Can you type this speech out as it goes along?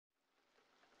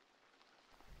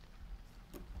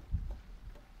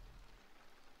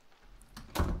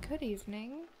Good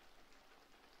evening.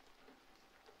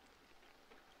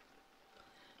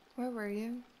 Where were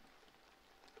you?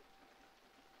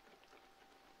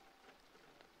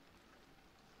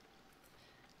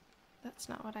 That's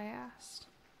not what I asked.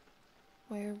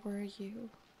 Where were you?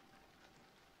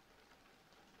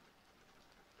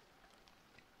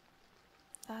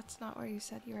 That's not where you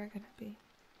said you were gonna be.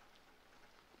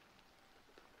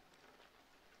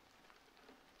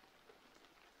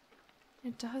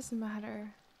 It does matter.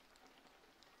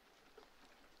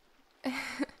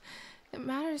 It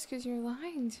matters because you're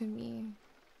lying to me.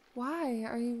 Why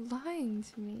are you lying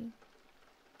to me?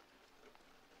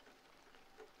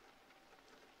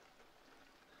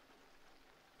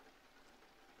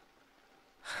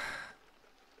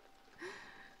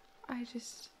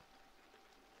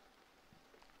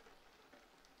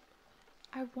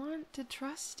 I want to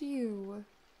trust you.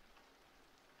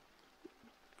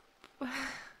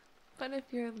 But if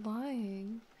you're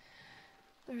lying,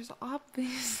 there's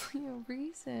obviously a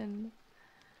reason.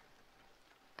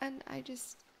 And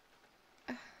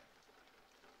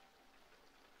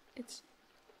it's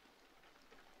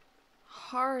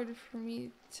hard for me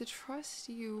to trust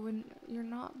you when you're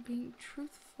not being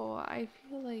truthful. I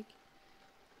feel like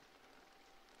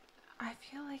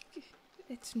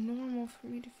it's normal for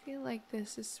me to feel like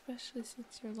this, especially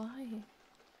since you're lying.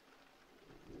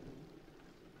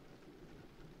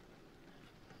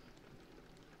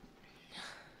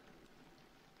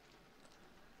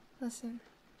 Listen.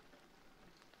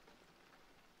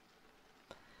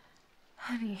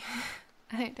 Honey,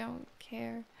 I don't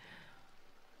care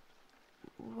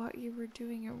what you were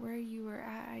doing or where you were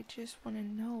at. I just want to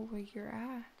know where you're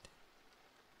at.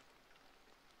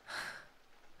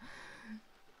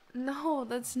 No,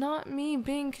 that's not me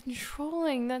being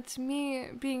controlling. That's me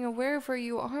being aware of where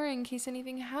you are in case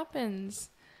anything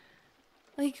happens.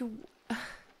 Like,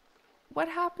 what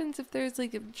happens if there's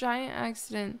like a giant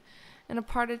accident in a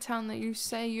part of town that you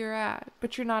say you're at,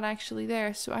 but you're not actually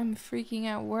there? So I'm freaking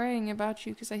out, worrying about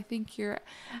you because I think you're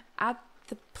at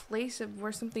the place of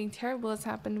where something terrible has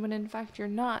happened when in fact you're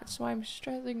not. So I'm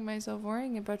stressing myself,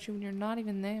 worrying about you when you're not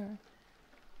even there.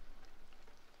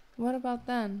 What about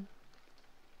then?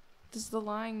 Does the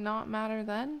lying not matter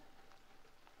then?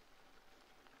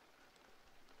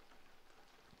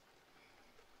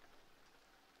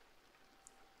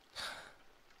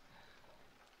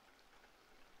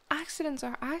 Accidents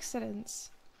are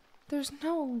accidents. There's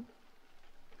no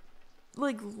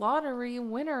like lottery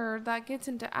winner that gets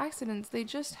into accidents. They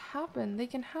just happen. They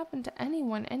can happen to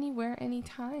anyone, anywhere,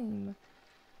 anytime.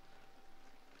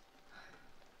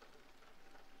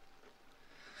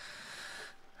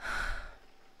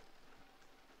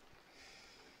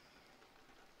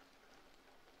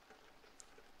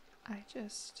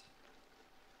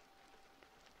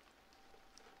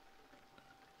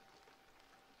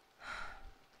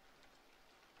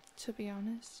 To be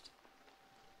honest,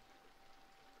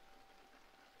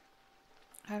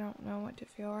 I don't know what to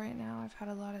feel right now. I've had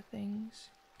a lot of things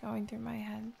going through my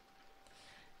head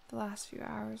the last few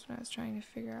hours when I was trying to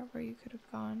figure out where you could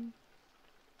have gone,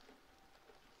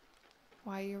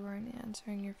 why you weren't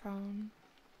answering your phone,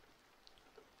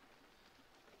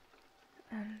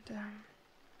 and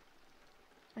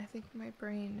I think my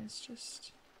brain is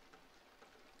just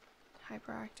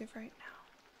hyperactive right now.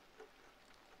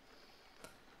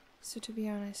 So to be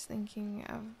honest, thinking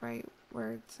of right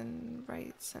words and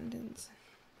right sentence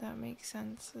that makes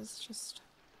sense is just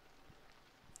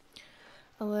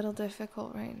a little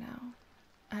difficult right now.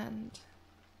 And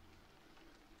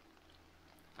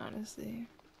honestly,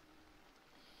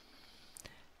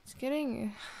 it's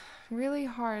getting really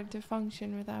hard to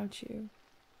function without you.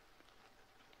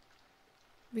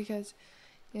 Because,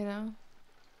 you know,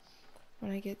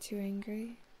 when I get too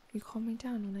angry, you calm me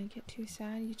down. When I get too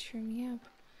sad, you cheer me up.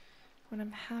 When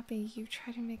I'm happy, you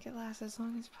try to make it last as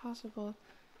long as possible.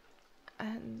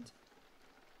 And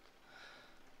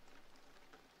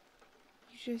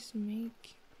you just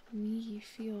make me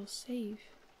feel safe.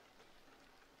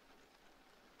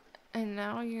 And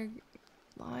now you're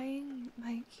lying?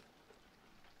 Like,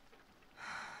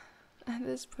 at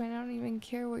this point, I don't even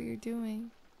care what you're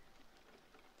doing.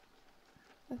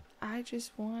 I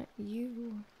just want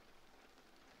you.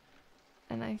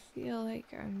 And I feel like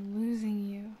I'm losing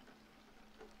you.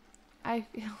 I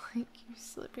feel like you're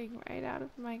slipping right out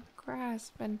of my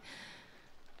grasp, and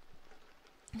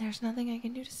there's nothing I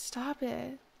can do to stop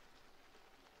it.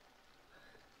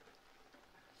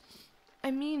 I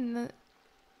mean,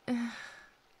 the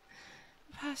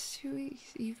past 2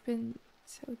 weeks, you've been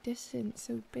so distant,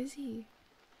 so busy.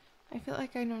 I feel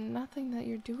like I know nothing that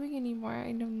you're doing anymore.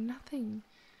 I know nothing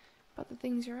about the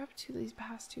things you're up to these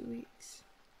past 2 weeks.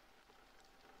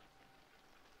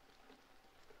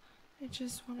 I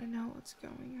just want to know what's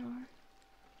going on.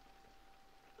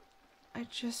 I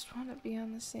just want to be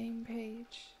on the same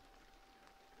page.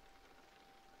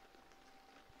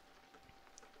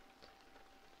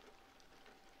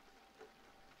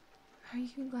 Are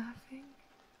you laughing?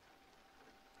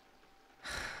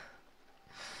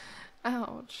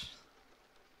 Ouch.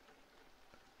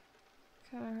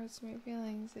 Kinda hurts my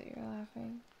feelings that you're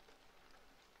laughing.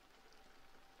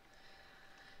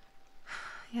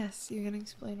 Yes, you can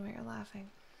explain why you're laughing.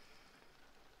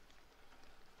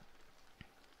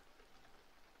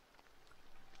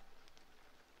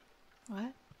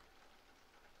 What?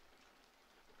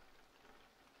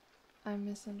 I'm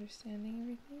misunderstanding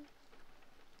everything?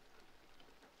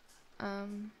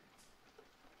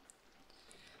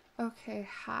 Okay,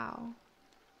 how?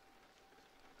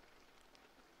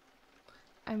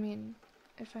 I mean,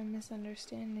 if I'm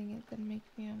misunderstanding it, then make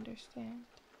me understand.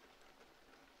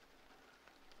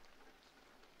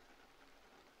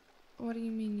 What do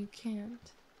you mean you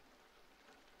can't?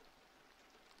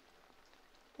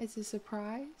 It's a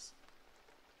surprise?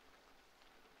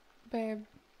 Babe,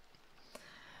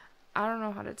 I don't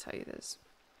know how to tell you this,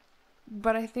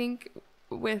 but I think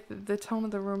with the tone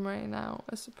of the room right now,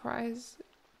 a surprise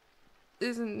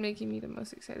isn't making me the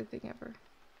most excited thing ever.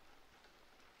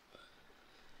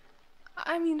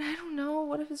 I mean, I don't know.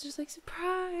 What if it's just like,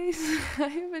 surprise, I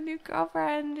have a new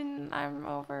girlfriend and I'm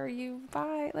over you,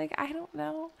 bye. Like, I don't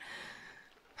know.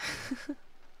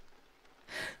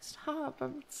 Stop.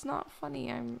 It's not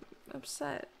funny. I'm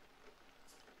upset.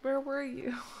 Where were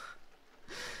you?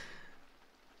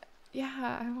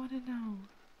 Yeah, I want to know.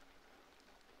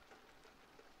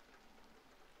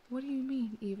 What do you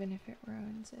mean, even if it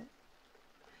ruins it?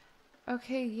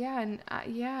 Okay, yeah, and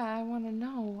yeah, I want to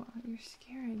know. You're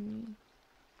scaring me.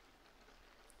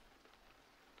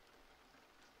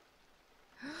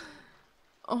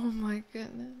 Oh my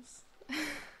goodness.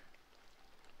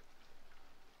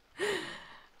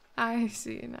 I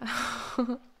see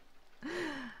now.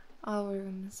 I'll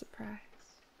ruin the surprise.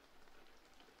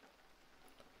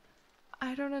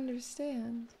 I don't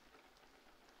understand.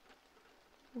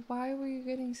 Why were you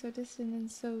getting so distant and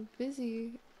so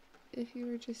busy if you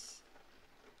were just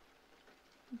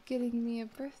getting me a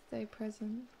birthday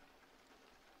present?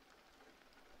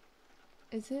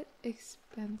 Is it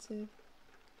expensive?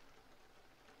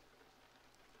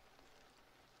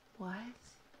 What?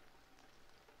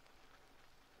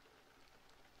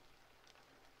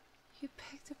 You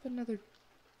picked up another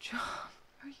job?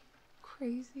 Are you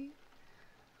crazy?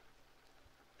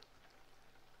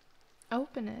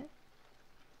 Open it.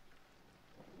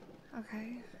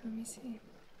 Okay, let me see.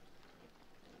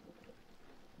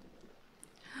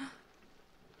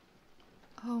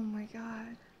 Oh my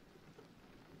god.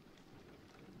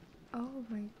 Oh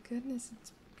my goodness,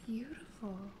 it's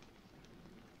beautiful.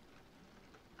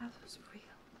 Are those real?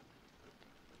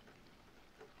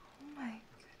 Oh my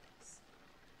goodness.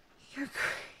 You're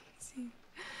crazy.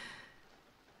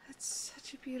 That's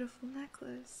such a beautiful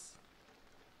necklace.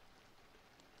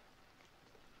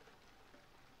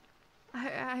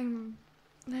 I'm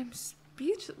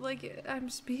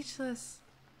speechless.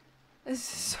 This is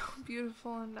so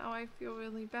beautiful and now I feel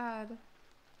really bad.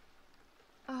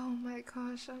 Oh my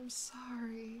gosh, I'm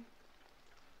sorry.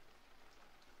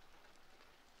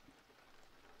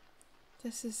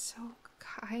 This is so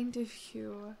kind of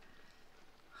you.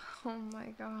 Oh my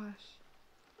gosh.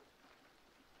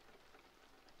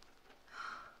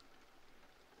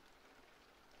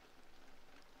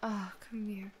 Ah, come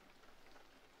here.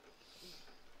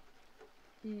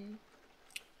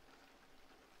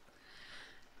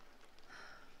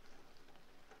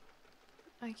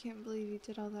 I can't believe you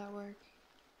did all that work.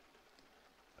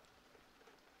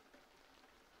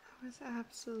 That was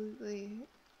absolutely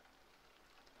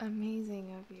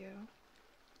amazing of you.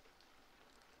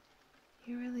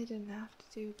 You really didn't have to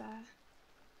do that.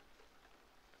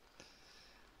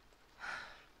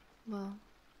 Well,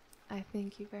 I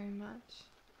thank you very much.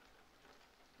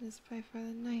 It's by far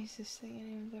the nicest thing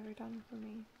anyone's ever done for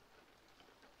me.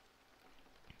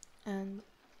 And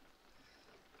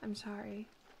I'm sorry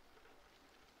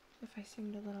if I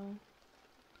seemed a little,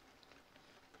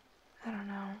 I don't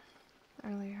know,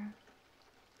 earlier.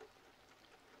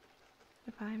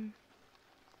 If I'm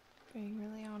being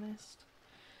really honest,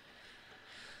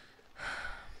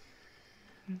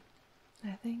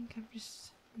 I think I'm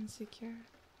just insecure.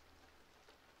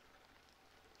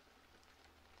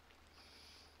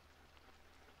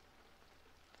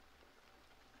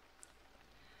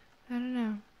 I don't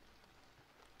know.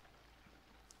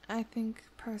 I think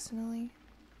personally,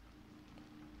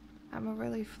 I'm a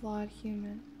really flawed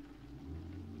human.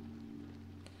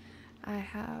 I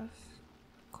have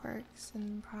quirks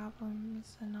and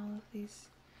problems and all of these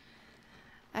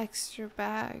extra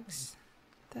bags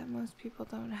that most people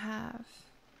don't have.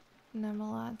 And I'm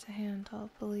a lot to handle,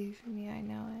 believe me, I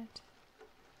know it.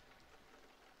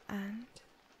 And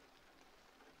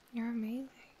you're amazing.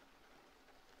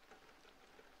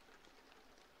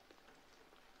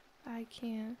 I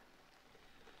can't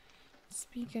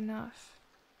speak enough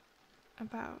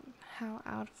about how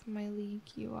out of my league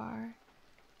you are,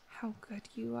 how good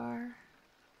you are,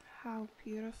 how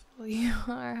beautiful you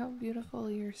are, how beautiful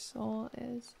your soul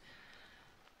is,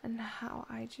 and how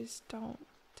I just don't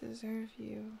deserve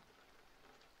you.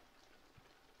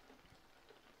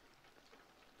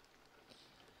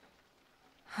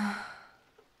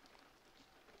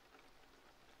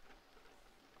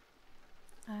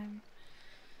 I'm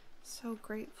so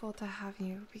grateful to have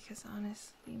you because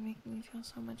honestly, you make me feel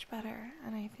so much better,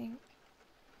 and I think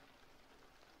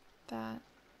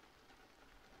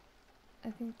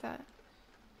that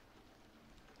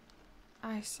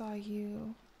I saw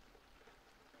you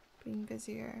being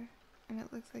busier and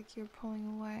it looked like you were pulling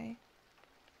away,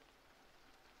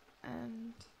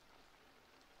 and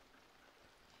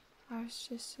I was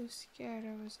just so scared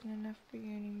I wasn't enough for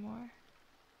you anymore.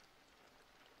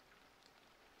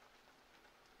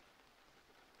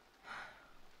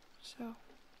 So,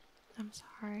 I'm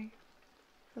sorry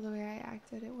for the way I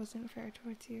acted. It wasn't fair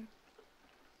towards you.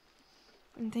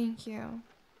 And thank you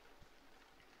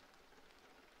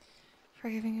for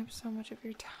giving up so much of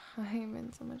your time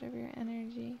and so much of your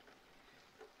energy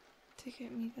to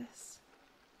get me this.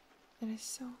 It is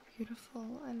so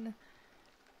beautiful and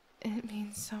it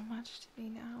means so much to me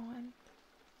now, and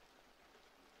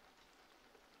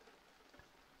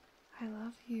I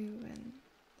love you and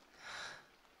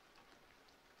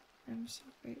I'm so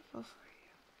grateful for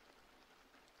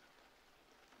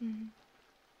you.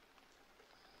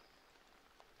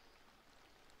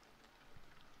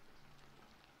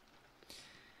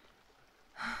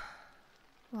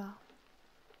 Well,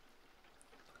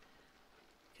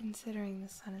 considering the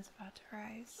sun is about to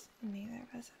rise and neither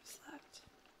of us have slept,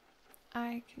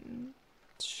 I can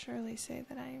surely say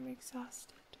that I am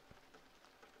exhausted.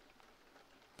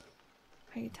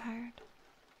 Are you tired?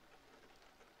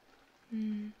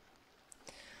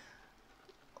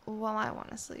 Well, I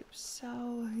want to sleep,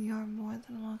 so you're more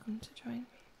than welcome to join me.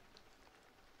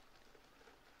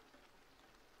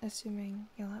 Assuming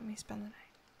you'll let me spend the night.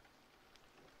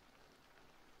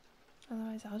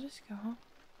 Otherwise, I'll just go home.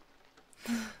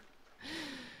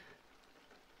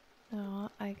 No,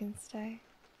 I can stay.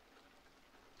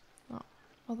 Oh,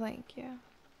 well, thank you.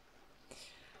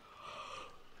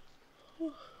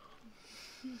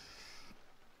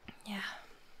 Yeah,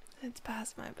 it's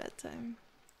past my bedtime.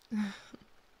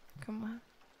 Come on,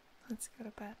 let's go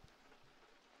to bed.